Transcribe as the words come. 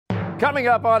Coming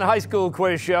up on High School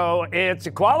Quiz Show, it's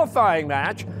a qualifying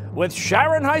match with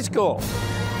Sharon High School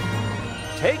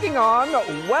taking on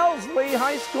Wellesley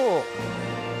High School.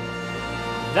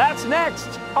 That's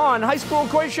next on High School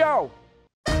Quiz Show.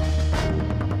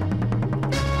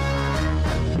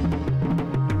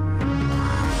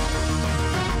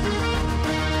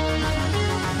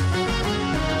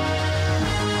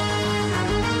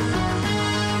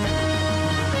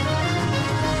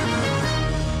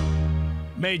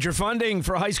 Major funding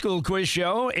for High School Quiz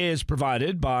Show is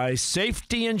provided by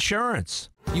Safety Insurance.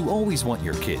 You always want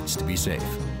your kids to be safe.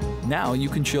 Now you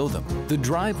can show them the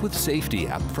Drive with Safety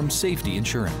app from Safety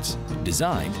Insurance,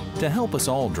 designed to help us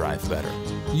all drive better.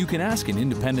 You can ask an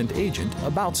independent agent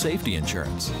about safety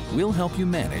insurance. We'll help you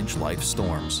manage life's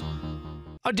storms.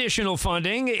 Additional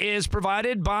funding is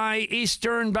provided by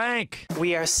Eastern Bank.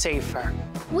 We are safer.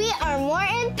 We are more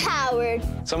empowered.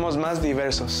 Somos más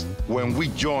diversos. When we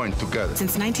join together.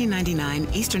 Since 1999,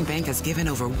 Eastern Bank has given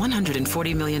over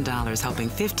 $140 million, helping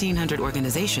 1,500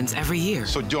 organizations every year.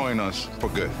 So join us for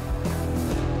good.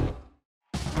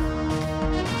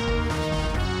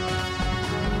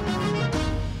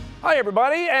 Hi,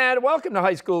 everybody, and welcome to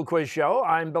High School Quiz Show.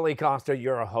 I'm Billy Costa,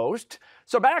 your host.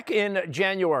 So back in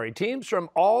January, teams from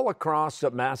all across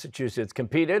Massachusetts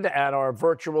competed at our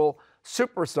virtual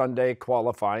Super Sunday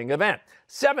qualifying event.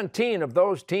 17 of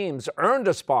those teams earned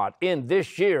a spot in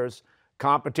this year's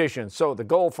competition. So the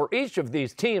goal for each of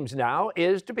these teams now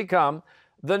is to become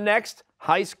the next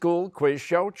High School Quiz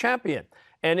Show champion.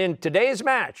 And in today's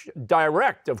match,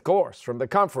 direct, of course, from the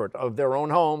comfort of their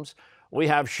own homes, we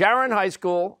have Sharon High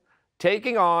School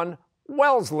taking on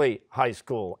Wellesley High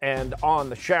School. And on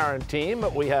the Sharon team,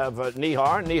 we have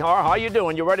Nihar. Nihar, how you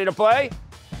doing? You ready to play?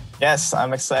 Yes,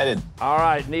 I'm excited. All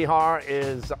right, Nihar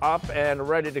is up and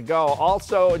ready to go.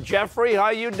 Also, Jeffrey, how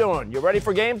you doing? You ready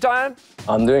for game time?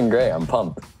 I'm doing great. I'm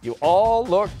pumped. You all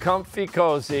look comfy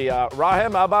cozy.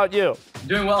 Rahim, how about you?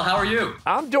 Doing well. How are you?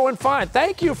 I'm doing fine.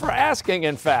 Thank you for asking,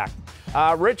 in fact.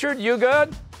 Richard, you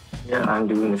good? Yeah, I'm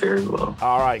doing very well.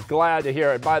 All right, glad to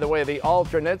hear it. By the way, the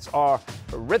alternates are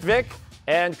Ritvik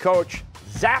and Coach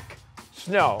Zach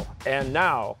Snow. And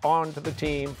now on to the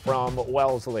team from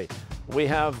Wellesley. We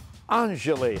have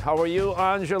Anjali. How are you,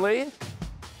 Anjali?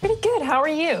 Pretty good. How are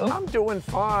you? I'm doing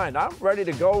fine. I'm ready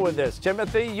to go with this.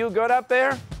 Timothy, you good up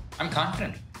there? I'm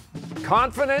confident.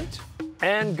 Confident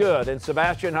and good. And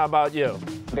Sebastian, how about you?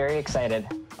 Very excited.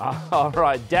 All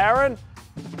right, Darren?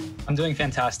 I'm doing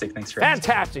fantastic. Thanks for asking.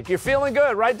 Fantastic. You're feeling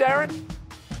good, right, Darren?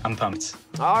 I'm pumped.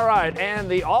 All right, and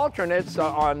the alternates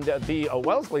on the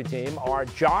Wellesley team are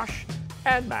Josh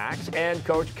and Max and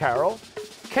Coach Carol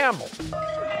Campbell.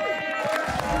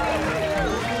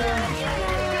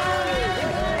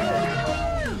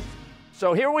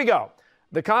 So here we go.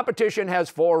 The competition has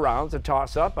 4 rounds, a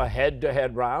toss-up, a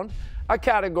head-to-head round, a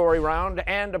category round,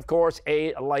 and, of course,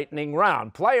 a lightning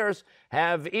round. Players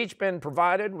have each been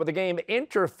provided with a game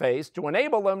interface to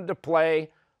enable them to play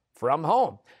from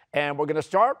home. And we're going to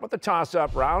start with the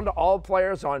toss-up round. All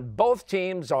players on both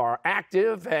teams are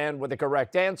active, and with the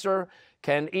correct answer,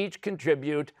 can each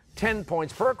contribute 10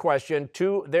 points per question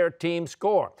to their team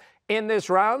score. In this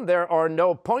round, there are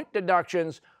no point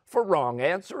deductions for wrong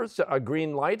answers. A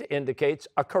green light indicates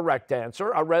a correct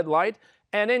answer, a red light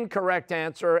an incorrect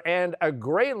answer, and a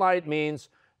gray light means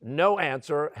no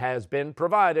answer has been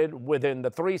provided within the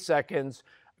 3 seconds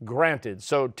granted.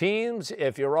 So teams,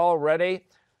 if you're all ready,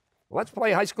 let's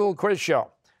play High School Quiz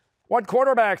Show. What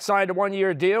quarterback signed a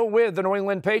 1-year deal with the New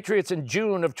England Patriots in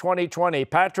June of 2020?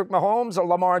 Patrick Mahomes,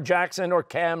 Lamar Jackson, or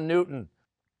Cam Newton?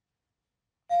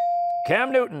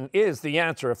 Cam Newton is the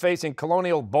answer. Facing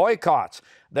colonial boycotts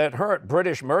that hurt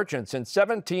British merchants in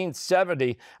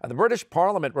 1770, the British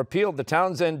Parliament repealed the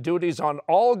Townsend duties on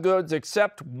all goods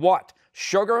except what?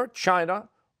 Sugar, china,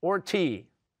 or tea?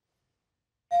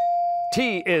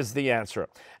 Tea is the answer.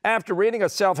 After reading a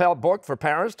self-help book for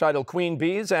parents titled Queen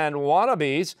Bees and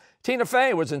Wannabes, Tina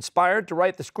Fey was inspired to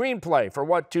write the screenplay for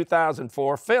what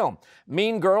 2004 film?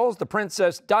 Mean Girls, The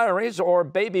Princess Diaries, or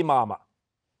Baby Mama?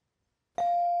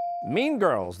 Mean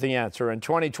Girls, the answer. In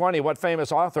 2020, what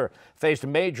famous author faced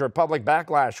major public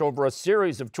backlash over a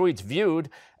series of tweets viewed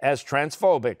as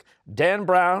transphobic? Dan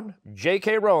Brown,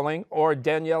 J.K. Rowling, or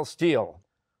Danielle Steele?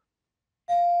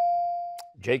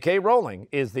 J.K. Rowling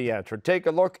is the answer. Take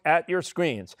a look at your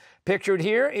screens. Pictured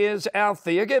here is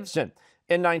Althea Gibson.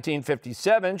 In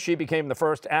 1957, she became the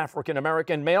first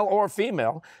African-American male or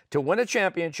female to win a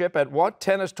championship at what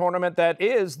tennis tournament that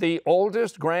is the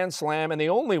oldest Grand Slam and the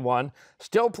only one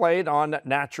still played on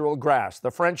natural grass?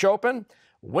 The French Open,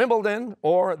 Wimbledon,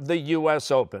 or the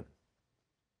U.S. Open?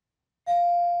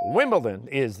 Wimbledon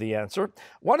is the answer.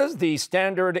 What is the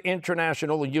standard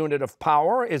international unit of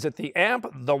power? Is it the amp,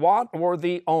 the watt, or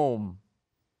the ohm?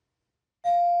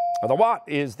 The watt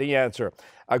is the answer.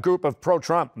 A group of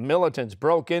pro-Trump militants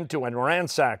broke into and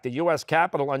ransacked the U.S.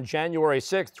 Capitol on January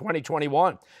 6,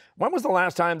 2021. When was the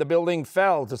last time the building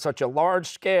fell to such a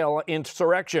large-scale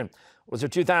insurrection? Was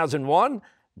it 2001,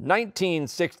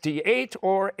 1968,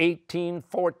 or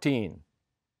 1814?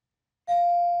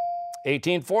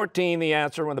 1814, the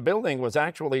answer, when the building was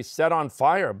actually set on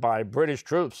fire by British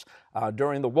troops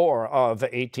during the War of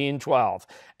 1812.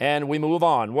 And we move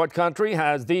on. What country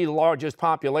has the largest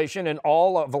population in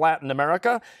all of Latin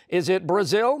America? Is it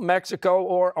Brazil, Mexico,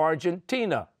 or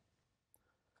Argentina?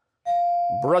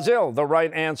 Brazil, the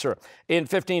right answer. In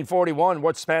 1541,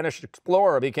 what Spanish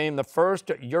explorer became the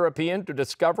first European to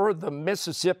discover the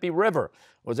Mississippi River?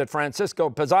 Was it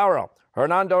Francisco Pizarro,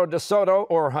 Hernando de Soto,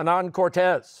 or Hernan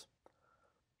Cortez?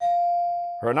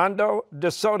 Hernando de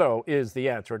Soto is the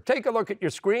answer. Take a look at your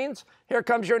screens. Here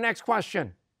comes your next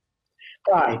question.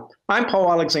 Hi, I'm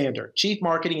Paul Alexander, Chief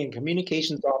Marketing and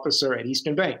Communications Officer at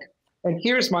Eastern Bank. And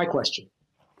here's my question.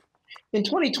 In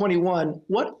 2021,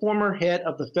 what former head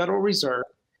of the Federal Reserve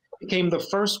became the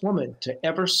first woman to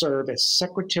ever serve as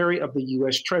Secretary of the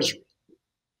U.S. Treasury?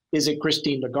 Is it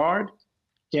Christine Lagarde,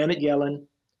 Janet Yellen,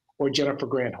 or Jennifer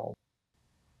Granholm?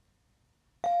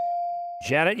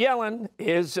 Janet Yellen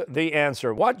is the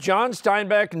answer. What John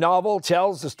Steinbeck novel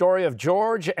tells the story of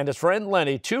George and his friend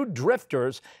Lenny, two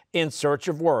drifters in search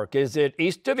of work? Is it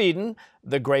East of Eden,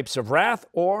 The Grapes of Wrath,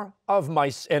 or Of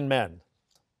Mice and Men?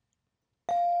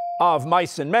 Of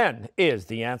Mice and Men is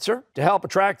the answer. To help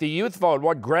attract the youth vote,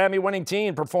 what Grammy-winning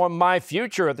teen performed My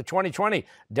Future at the 2020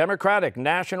 Democratic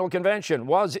National Convention?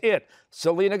 Was it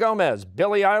Selena Gomez,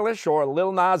 Billie Eilish, or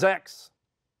Lil Nas X?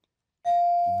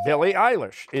 Billie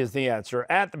Eilish is the answer.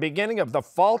 At the beginning of The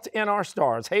Fault in Our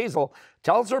Stars, Hazel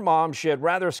tells her mom she'd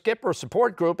rather skip her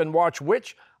support group and watch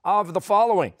which of the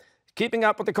following? Keeping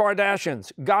Up with the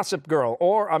Kardashians, Gossip Girl,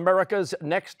 or America's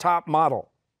Next Top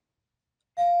Model?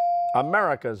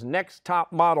 America's Next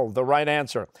Top Model, the right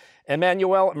answer.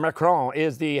 Emmanuel Macron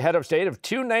is the head of state of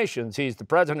two nations. He's the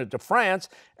president of France,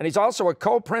 and he's also a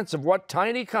co-prince of what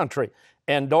tiny country?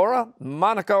 Andorra,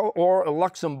 Monaco, or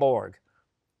Luxembourg?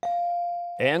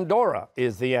 Andorra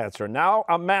is the answer. Now,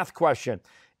 a math question.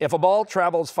 If a ball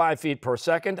travels 5 feet per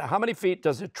second, how many feet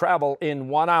does it travel in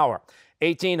 1 hour?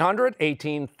 1,800,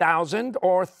 18,000,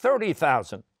 or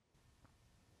 30,000?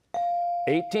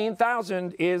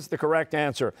 18,000 is the correct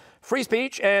answer. Free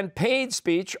speech and paid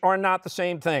speech are not the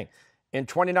same thing. In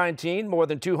 2019, more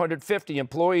than 250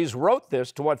 employees wrote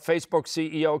this to what Facebook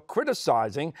CEO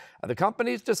criticizing the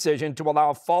company's decision to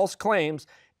allow false claims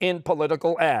in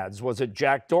political ads. Was it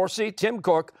Jack Dorsey, Tim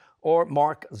Cook, or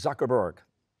Mark Zuckerberg?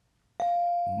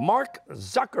 Mark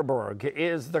Zuckerberg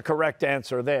is the correct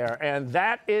answer there. And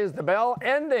that is the bell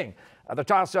ending the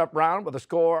toss-up round with a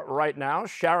score right now.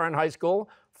 Sharon High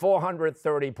School,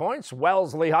 430 points.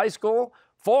 Wellesley High School,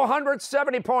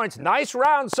 470 points. Nice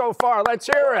round so far. Let's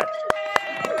hear it.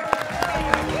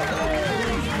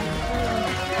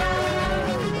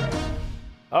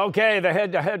 Okay, the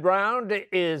head-to-head round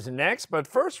is next, but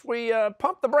first we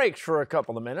pump the brakes for a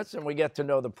couple of minutes and we get to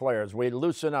know the players. We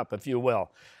loosen up, if you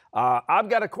will. I've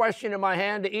got a question in my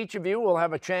hand. Each of you will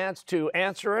have a chance to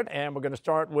answer it, and we're going to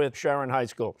start with Sharon High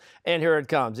School. And here it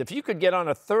comes. If you could get on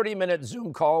a 30-minute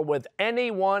Zoom call with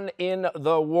anyone in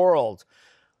the world,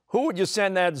 who would you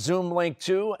send that Zoom link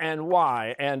to and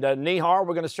why? And Nihar,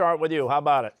 we're going to start with you. How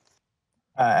about it?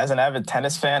 As an avid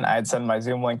tennis fan, I'd send my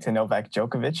Zoom link to Novak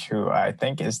Djokovic, who I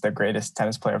think is the greatest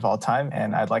tennis player of all time,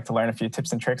 and I'd like to learn a few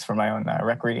tips and tricks for my own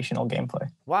recreational gameplay.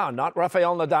 Wow, not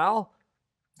Rafael Nadal?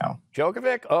 No.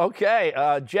 Djokovic?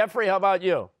 Okay. Jeffrey, how about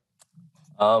you?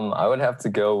 I would have to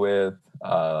go with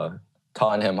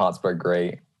Tottenham Hotspur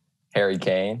great Harry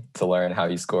Kane to learn how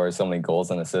he scores so many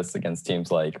goals and assists against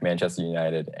teams like Manchester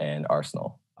United and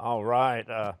Arsenal. All right.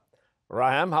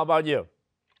 Rahem, how about you?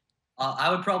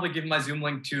 I would probably give my Zoom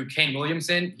link to Kane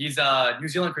Williamson. He's a New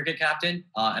Zealand cricket captain,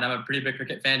 and I'm a pretty big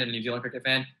cricket fan and a New Zealand cricket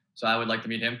fan, so I would like to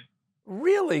meet him.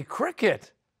 Really?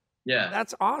 Cricket? Yeah.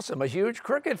 That's awesome. A huge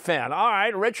cricket fan. All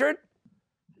right, Richard?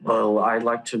 Well, I'd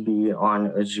like to be on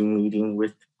a Zoom meeting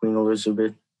with Queen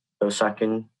Elizabeth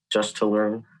II just to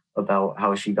learn about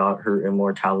how she got her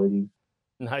immortality.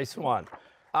 Nice one.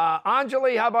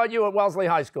 Anjali, how about you at Wellesley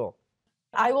High School?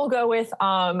 I will go with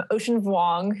Ocean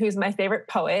Vuong, who's my favorite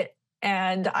poet,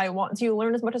 and I want to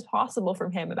learn as much as possible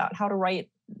from him about how to write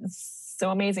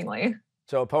so amazingly.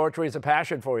 So poetry is a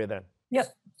passion for you then?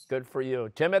 Yep. Good for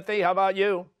you. Timothy, how about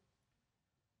you?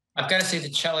 I've got to say the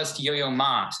cellist Yo-Yo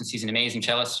Ma, since he's an amazing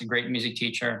cellist, a great music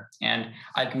teacher, and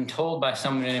I've been told by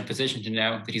someone in a position to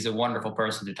know that he's a wonderful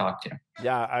person to talk to.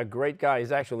 Yeah, a great guy.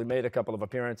 He's actually made a couple of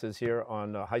appearances here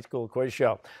on the High School Quiz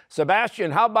Show.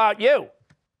 Sebastian, how about you?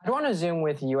 I'd want to Zoom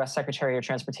with U.S. Secretary of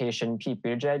Transportation Pete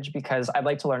Buttigieg because I'd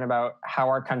like to learn about how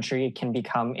our country can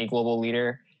become a global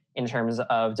leader in terms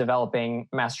of developing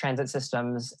mass transit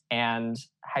systems and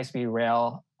high-speed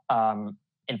rail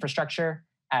infrastructure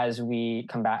as we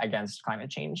combat against climate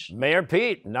change. Mayor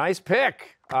Pete, nice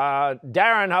pick.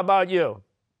 Darren, how about you?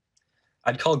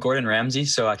 I'd call Gordon Ramsay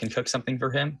so I can cook something for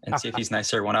him and see if he's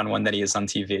nicer one-on-one than he is on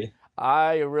TV.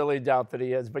 I really doubt that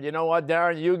he is, but you know what,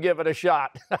 Darren? You give it a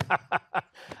shot.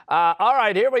 All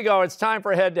right, here we go. It's time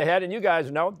for head-to-head, and you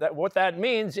guys know that what that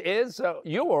means is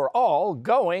you are all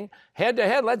going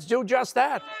head-to-head. Let's do just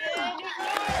that.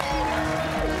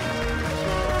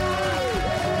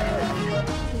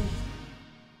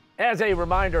 As a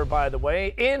reminder, by the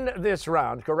way, in this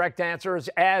round, correct answers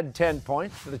add 10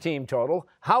 points to the team total.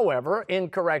 However,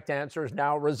 incorrect answers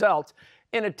now result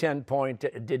in a 10-point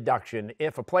deduction.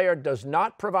 If a player does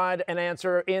not provide an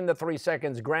answer in the 3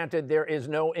 seconds granted, there is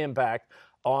no impact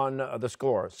on the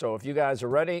score. So if you guys are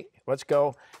ready, let's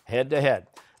go head-to-head.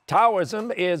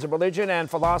 Taoism is a religion and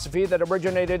philosophy that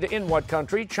originated in what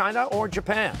country, China or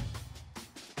Japan?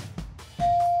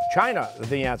 China,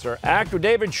 the answer. Actor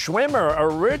David Schwimmer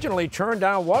originally turned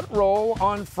down what role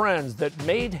on Friends that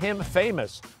made him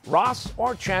famous, Ross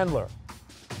or Chandler?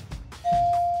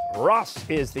 Ross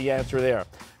is the answer there.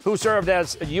 Who served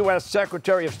as U.S.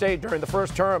 Secretary of State during the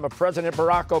first term of President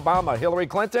Barack Obama, Hillary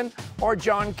Clinton or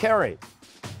John Kerry?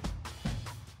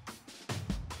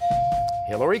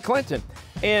 Hillary Clinton.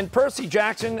 In Percy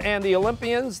Jackson and the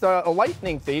Olympians, the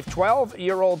lightning thief,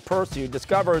 12-year-old Percy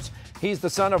discovers he's the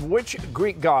son of which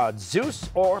Greek god, Zeus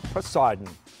or Poseidon?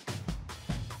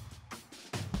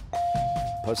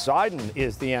 Poseidon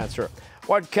is the answer.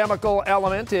 What chemical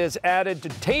element is added to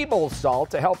table salt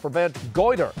to help prevent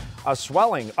goiter, a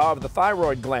swelling of the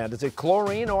thyroid gland? Is it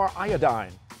chlorine or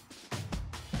iodine?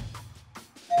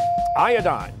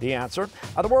 Iodine, the answer.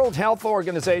 The World Health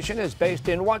Organization is based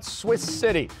in what Swiss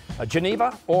city?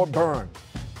 Geneva or Bern?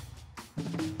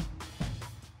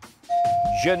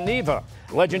 Geneva.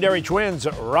 Legendary twins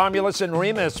Romulus and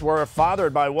Remus were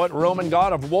fathered by what Roman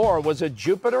god of war? Was it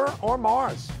Jupiter or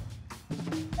Mars?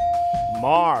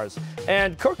 Mars.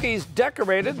 And cookies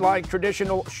decorated like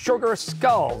traditional sugar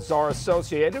skulls are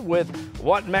associated with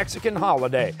what Mexican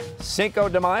holiday? Cinco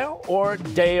de Mayo or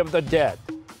Day of the Dead?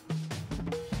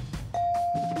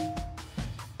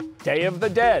 Day of the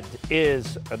Dead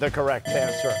is the correct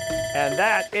answer. And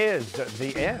that is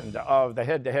the end of the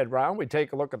head-to-head round. We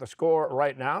take a look at the score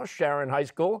right now. Sharon High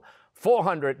School,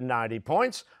 490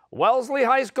 points. Wellesley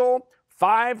High School,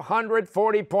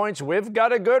 540 points. We've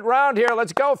got a good round here.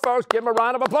 Let's go, folks. Give them a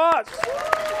round of applause.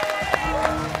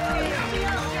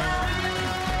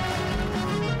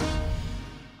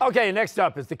 Okay, next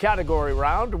up is the category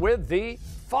round with the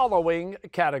following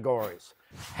categories.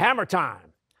 Hammer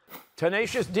Time,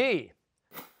 Tenacious D,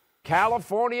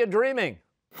 California Dreaming,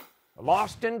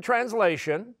 Lost in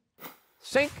Translation,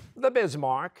 Sink the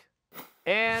Bismarck,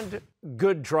 and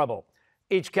Good Trouble.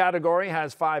 Each category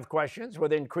has 5 questions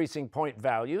with increasing point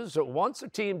values. So once a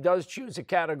team does choose a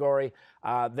category,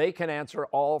 they can answer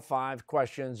all 5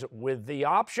 questions with the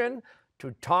option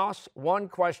to toss 1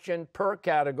 question per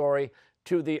category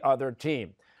to the other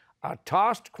team. A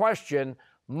tossed question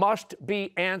must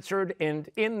be answered, and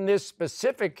in this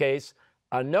specific case,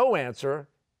 a no answer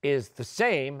is the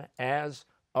same as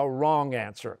a wrong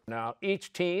answer. Now,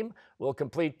 each team will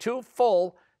complete 2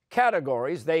 full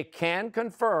categories. They can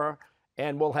confer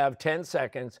and will have 10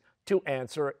 seconds to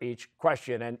answer each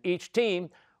question. And each team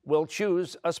will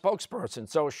choose a spokesperson.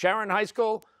 So Sharon High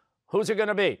School, who's it going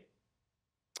to be?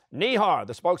 Nihar,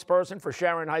 the spokesperson for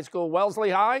Sharon High School. Wellesley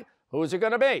High, who's it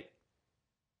going to be?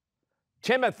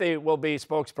 Timothy will be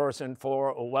spokesperson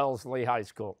for Wellesley High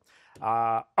School.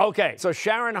 Okay, so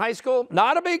Sharon High School,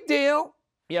 not a big deal.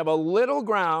 You have a little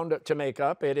ground to make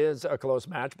up. It is a close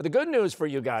match. But the good news for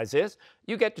you guys is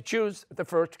you get to choose the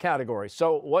first category.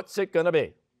 So what's it going to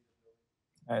be?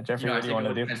 Jeffrey, what do you want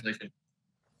to do? Translation.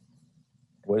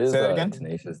 What is Say that again?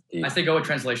 Tenacious D? I say go with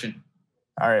translation.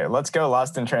 All right, let's go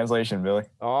Lost in Translation, Billy.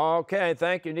 Okay,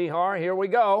 thank you, Nihar. Here we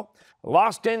go.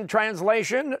 Lost in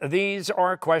Translation, these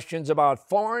are questions about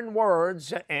foreign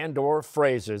words and or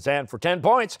phrases. And for 10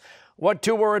 points, what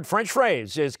 2-word French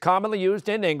phrase is commonly used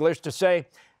in English to say,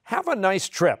 have a nice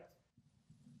trip?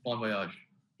 Bon voyage.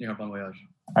 Bon voyage.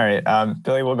 All right,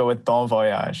 Billy, we'll go with Bon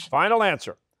Voyage. Final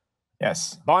answer.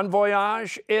 Yes. Bon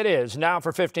voyage it is. Now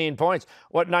for 15 points.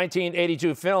 What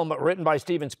 1982 film written by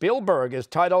Steven Spielberg is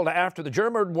titled after the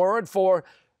German word for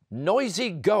noisy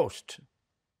ghost?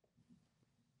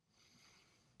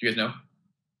 Do you guys know?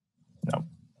 No.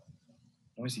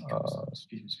 Noisy ghost.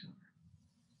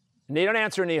 Need an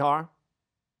answer, Nihar?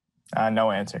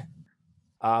 No answer.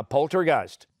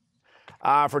 Poltergeist.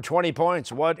 For 20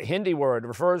 points, what Hindi word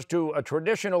refers to a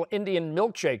traditional Indian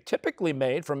milkshake typically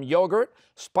made from yogurt,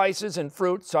 spices, and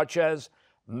fruit such as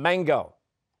mango?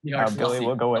 Billy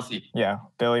will go with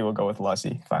Billy will go with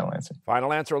lassi. Final answer.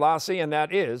 Final answer, lassi, and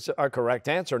that is a correct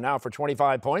answer. Now for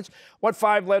 25 points, what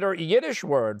 5-letter Yiddish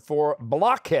word for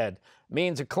blockhead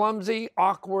means a clumsy,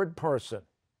 awkward person?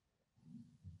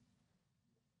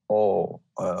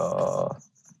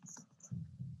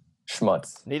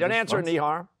 Schmutz. Need an answer,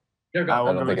 Nihar? I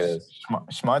don't think it is.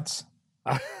 Schmutz?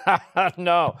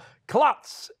 No.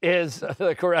 Klutz is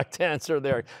the correct answer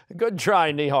there. Good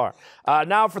try, Nihar.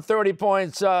 Now for 30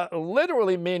 points,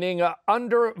 literally meaning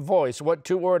under voice. What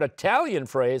 2-word Italian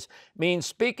phrase means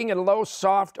speaking in a low,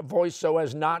 soft voice so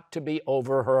as not to be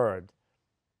overheard?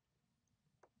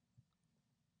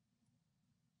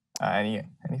 Anything?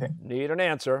 Need an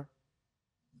answer?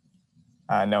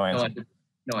 No answer.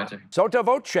 No answer. Sotto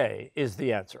voce is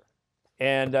the answer.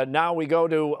 And now we go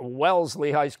to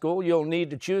Wellesley High School. You'll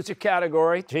need to choose a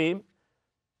category, team.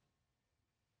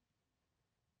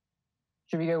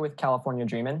 Should we go with California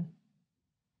Dreamin'?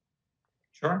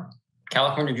 Sure.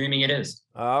 California Dreaming it is.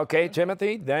 Okay,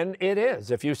 Timothy, then it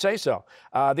is, if you say so.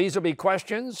 These will be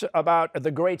questions about the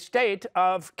great state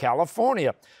of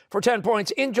California. For 10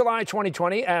 points, in July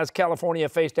 2020, as California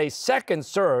faced a second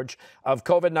surge of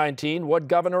COVID-19, what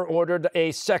governor ordered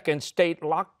a second state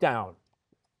lockdown?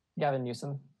 Gavin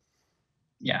Newsom.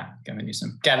 Yeah, Gavin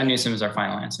Newsom. Gavin Newsom is our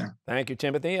final answer. Thank you,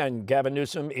 Timothy. And Gavin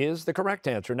Newsom is the correct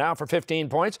answer. Now for 15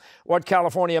 points, what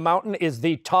California mountain is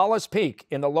the tallest peak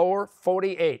in the lower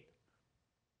 48?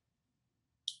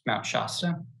 Mount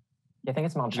Shasta. I think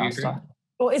it's Mount Shasta.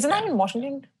 Well, isn't that in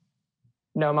Washington?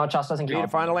 No, Mount Shasta's in California. Need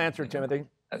a final answer, Timothy?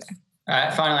 Okay.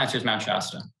 Final answer is Mount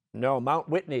Shasta. No, Mount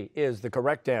Whitney is the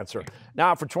correct answer.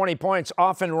 Now for 20 points,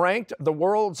 often ranked the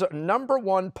world's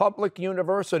 #1 public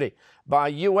university by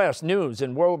U.S. News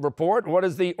and World Report, what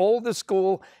is the oldest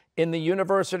school in the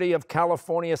University of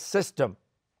California system?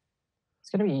 It's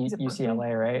going to be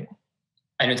UCLA, right?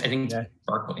 I think it's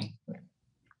Berkeley.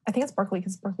 I think it's Berkeley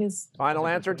because Berkeley is... Final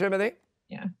answer, Timothy?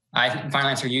 Yeah. Final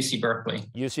answer, UC Berkeley.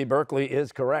 UC Berkeley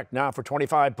is correct. Now for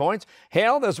 25 points,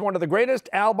 hailed as one of the greatest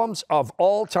albums of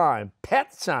all time,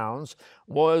 Pet Sounds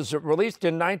was released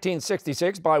in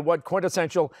 1966 by what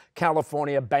quintessential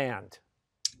California band?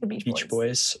 The Beach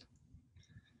Boys.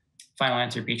 Final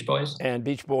answer, Beach Boys. And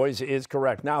Beach Boys is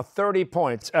correct. Now 30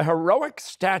 points. A heroic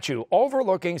statue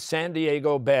overlooking San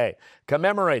Diego Bay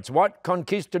commemorates what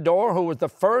conquistador who was the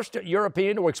first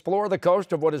European to explore the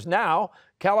coast of what is now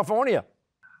California?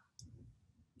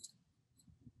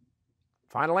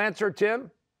 Final answer, Tim?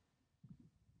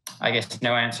 I guess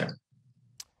no answer.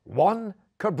 Juan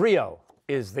Cabrillo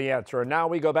is the answer. And now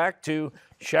we go back to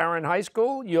Sharon High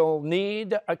School. You'll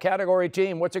need a category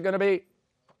team. What's it going to be?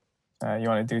 You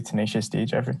want to do Tenacious D,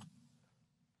 Jeffrey?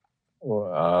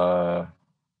 What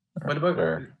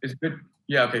about is good?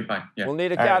 Yeah, okay, fine. Yeah. We'll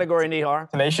need a category, Nihar.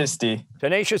 Tenacious D.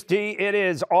 Tenacious D it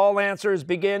is. All answers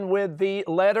begin with the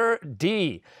letter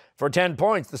D. For 10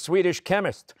 points, the Swedish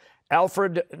chemist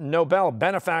Alfred Nobel,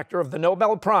 benefactor of the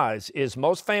Nobel Prize, is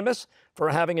most famous for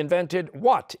having invented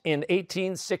what in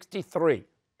 1863?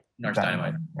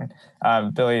 Dynamite.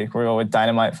 Billy, we'll go with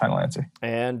dynamite. Final answer.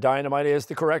 And dynamite is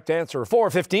the correct answer.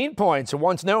 For 15 points,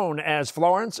 once known as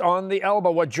Florence on the Elbe,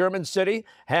 what German city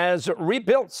has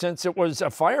rebuilt since it was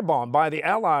firebombed by the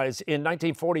Allies in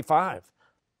 1945?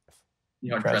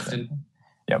 Dresden.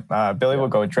 Yep. Billy will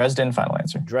go with Dresden. Final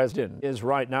answer. Dresden is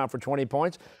right. Now for 20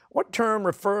 points. What term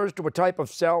refers to a type of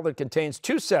cell that contains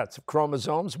 2 sets of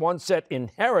chromosomes, one set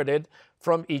inherited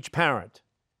from each parent?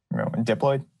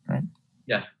 Diploid, right?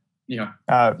 Yeah.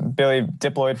 Billy,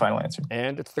 diploid. Final answer.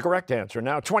 And it's the correct answer.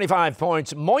 Now 25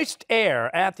 points. Moist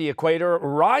air at the equator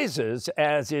rises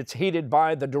as it's heated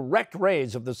by the direct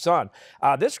rays of the sun.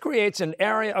 This creates an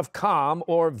area of calm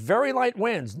or very light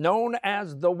winds known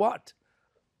as the what?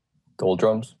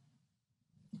 Doldrums.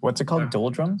 What's it called?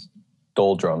 Doldrums?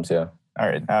 Doldrums, yeah. All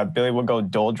right. Billy will go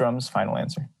doldrums. Final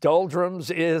answer. Doldrums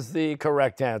is the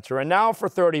correct answer. And now for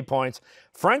 30 points.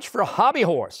 French for hobby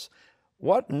horse.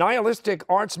 What nihilistic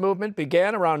arts movement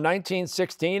began around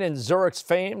 1916 in Zurich's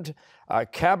famed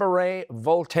Cabaret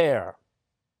Voltaire?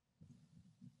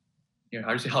 How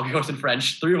do you say hobby horse in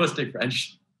French? 3 of us take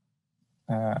French.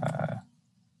 Yeah,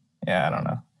 I don't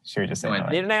know. Should we just say no?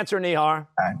 Need an answer, Nihar?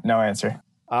 No answer.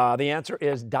 The answer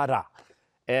is Dada.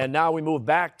 And now we move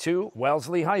back to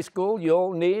Wellesley High School.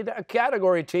 You'll need a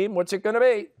category team. What's it going to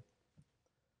be?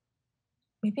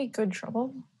 Maybe Good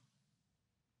Trouble.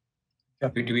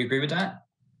 Do we agree with that?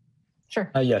 Sure.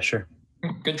 Yeah, sure.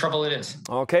 Good Trouble it is.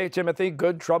 Okay, Timothy,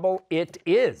 Good Trouble it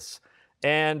is.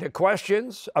 And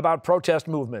questions about protest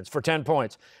movements for 10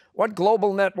 points. What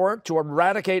global network to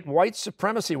eradicate white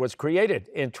supremacy was created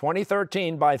in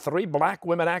 2013 by 3 black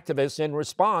women activists in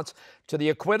response to the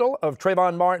acquittal of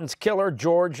Trayvon Martin's killer,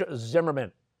 George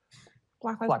Zimmerman?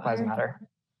 Black Lives Matter.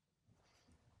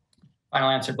 Final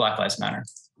answer, Black Lives Matter.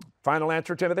 Final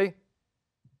answer, Timothy?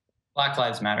 Black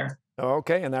Lives Matter.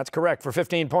 Okay, and that's correct for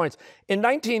 15 points. In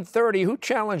 1930, who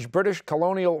challenged British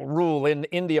colonial rule in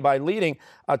India by leading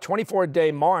a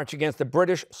 24-day march against the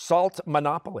British salt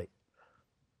monopoly?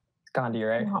 Gandhi,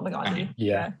 right? Mahatma Gandhi.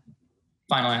 Yeah.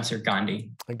 Final answer,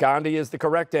 Gandhi. Gandhi is the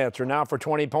correct answer. Now for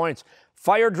 20 points.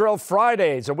 Fire Drill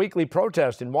Fridays, a weekly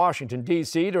protest in Washington,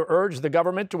 D.C. to urge the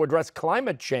government to address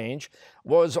climate change,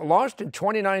 was launched in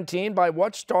 2019 by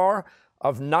what star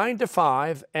of 9 to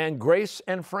 5 and Grace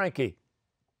and Frankie?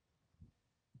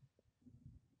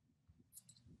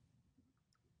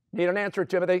 Need an answer,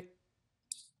 Timothy?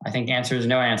 I think the answer is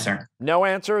no answer. No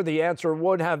answer. The answer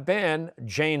would have been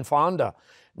Jane Fonda.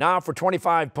 Now for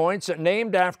 25 points,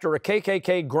 named after a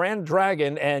KKK Grand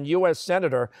Dragon and U.S.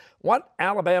 Senator, what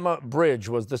Alabama bridge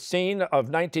was the scene of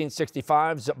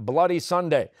 1965's Bloody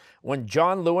Sunday, when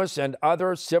John Lewis and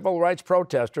other civil rights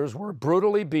protesters were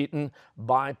brutally beaten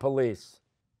by police?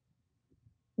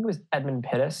 It was Edmund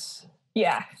Pettus.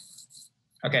 Yeah.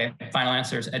 Okay, final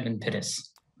answer is Edmund Pettus.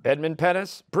 Edmund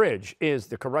Pettus Bridge is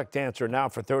the correct answer. Now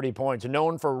for 30 points.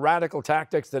 Known for radical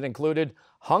tactics that included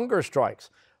hunger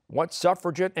strikes, what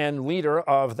suffragette and leader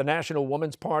of the National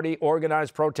Woman's Party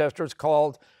organized protesters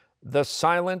called the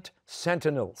Silent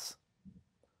Sentinels?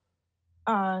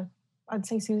 I'd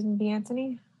say Susan B.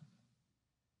 Anthony.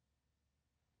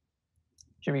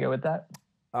 Should we go with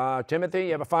that? Timothy,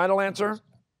 you have a final answer?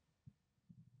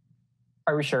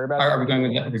 Are we sure about Are that? we going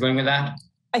with that? Are we going with that?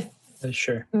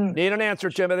 Sure. Need an answer,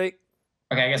 Timothy?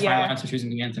 Okay, I guess final answer, Susan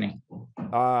B. Anthony.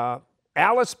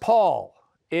 Alice Paul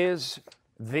is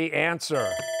the answer.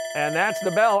 And that's the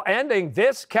bell ending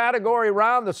this category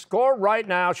round. The score right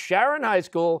now, Sharon High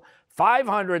School,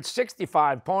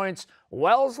 565 points.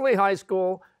 Wellesley High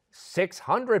School,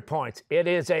 600 points. It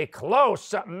is a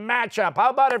close matchup. How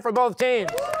about it for both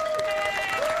teams?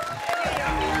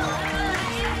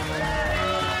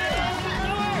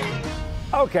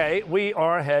 Okay, we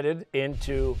are headed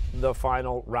into the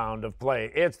final round of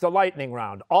play. It's the lightning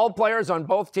round. All players on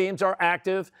both teams are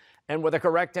active, and with a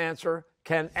correct answer,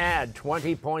 can add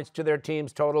 20 points to their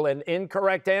team's total. An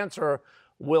incorrect answer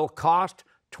will cost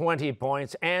 20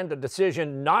 points, and a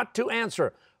decision not to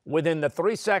answer within the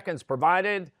 3 seconds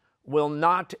provided will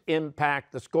not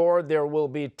impact the score. There will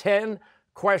be 10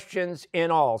 questions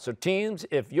in all. So teams,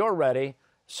 if you're ready,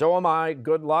 so am I.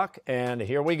 Good luck, and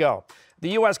here we go. The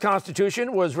U.S.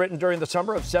 Constitution was written during the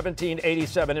summer of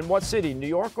 1787. In what city, New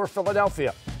York or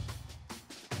Philadelphia?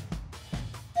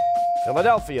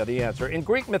 Philadelphia, the answer. In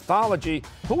Greek mythology,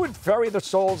 who would ferry the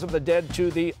souls of the dead to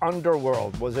the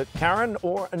underworld? Was it Charon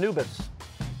or Anubis?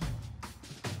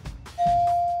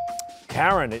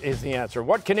 Charon is the answer.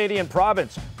 What Canadian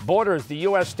province borders the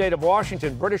U.S. state of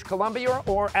Washington, British Columbia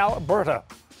or Alberta?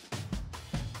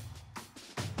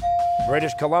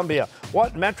 British Columbia.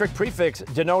 What metric prefix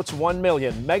denotes 1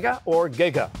 million, mega or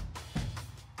giga?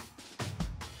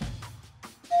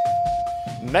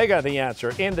 Mega, the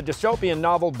answer. In the dystopian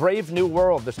novel Brave New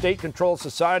World, the state controls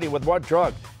society with what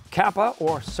drug? Kappa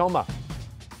or Soma?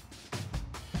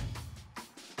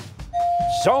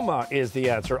 Soma is the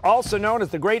answer. Also known as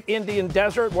the Great Indian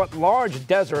Desert, what large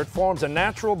desert forms a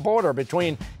natural border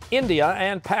between India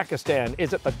and Pakistan?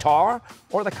 Is it the Thar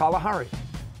or the Kalahari?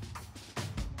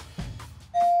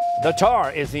 The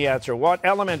Tar is the answer. What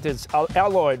element is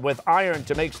alloyed with iron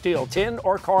to make steel, tin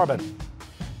or carbon?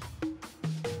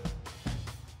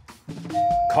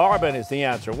 Carbon is the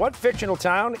answer. What fictional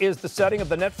town is the setting of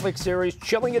the Netflix series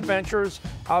Chilling Adventures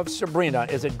of Sabrina?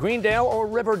 Is it Greendale or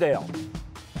Riverdale?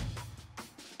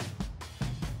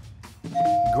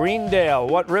 Greendale.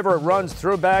 What river runs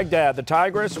through Baghdad, the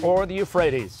Tigris or the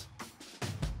Euphrates?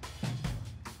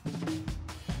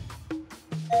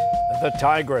 The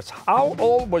Tigris. How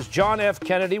old was John F.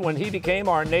 Kennedy when he became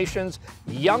our nation's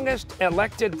youngest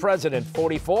elected president?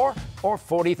 44 or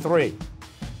 43?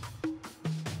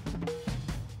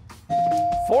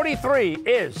 43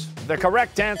 is the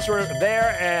correct answer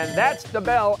there, and that's the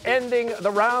bell ending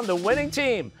the round. The winning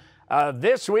team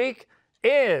this week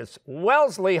is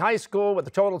Wellesley High School with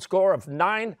a total score of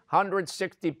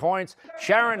 960 points.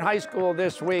 Sharon High School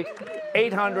this week,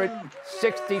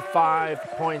 865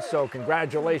 points. So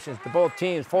congratulations to both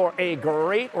teams for a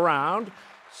great round.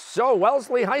 So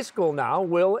Wellesley High School now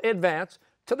will advance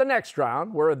to the next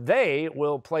round, where they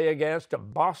will play against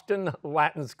Boston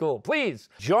Latin School. Please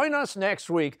join us next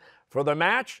week for the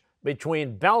match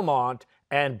between Belmont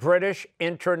and British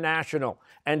International.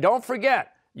 And don't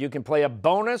forget, you can play a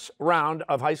bonus round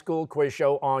of High School Quiz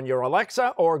Show on your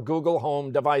Alexa or Google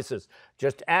Home devices.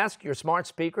 Just ask your smart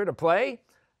speaker to play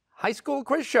High School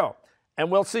Quiz Show. And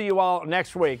we'll see you all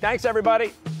next week. Thanks,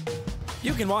 everybody.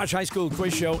 You can watch High School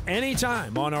Quiz Show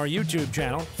anytime on our YouTube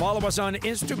channel. Follow us on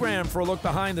Instagram for a look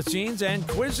behind the scenes and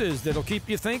quizzes that'll keep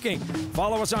you thinking.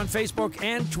 Follow us on Facebook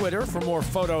and Twitter for more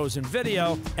photos and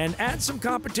video. And add some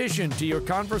competition to your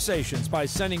conversations by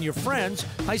sending your friends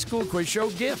High School Quiz Show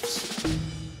gifts.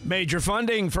 Major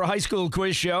funding for High School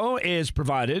Quiz Show is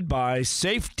provided by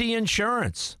Safety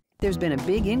Insurance. There's been a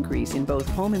big increase in both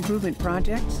home improvement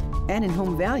projects and in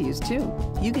home values, too.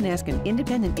 You can ask an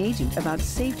independent agent about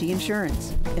safety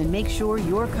insurance and make sure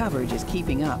your coverage is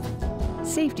keeping up.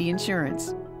 Safety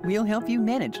Insurance. We'll help you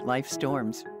manage life's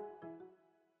storms.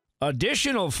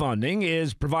 Additional funding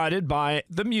is provided by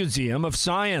the Museum of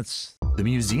Science. The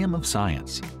Museum of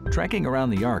Science. Trekking around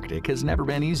the Arctic has never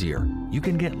been easier. You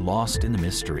can get lost in the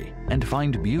mystery and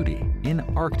find beauty in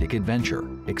Arctic adventure,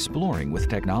 exploring with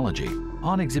technology.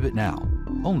 On exhibit now,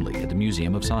 only at the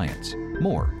Museum of Science.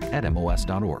 More at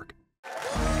MOS.org.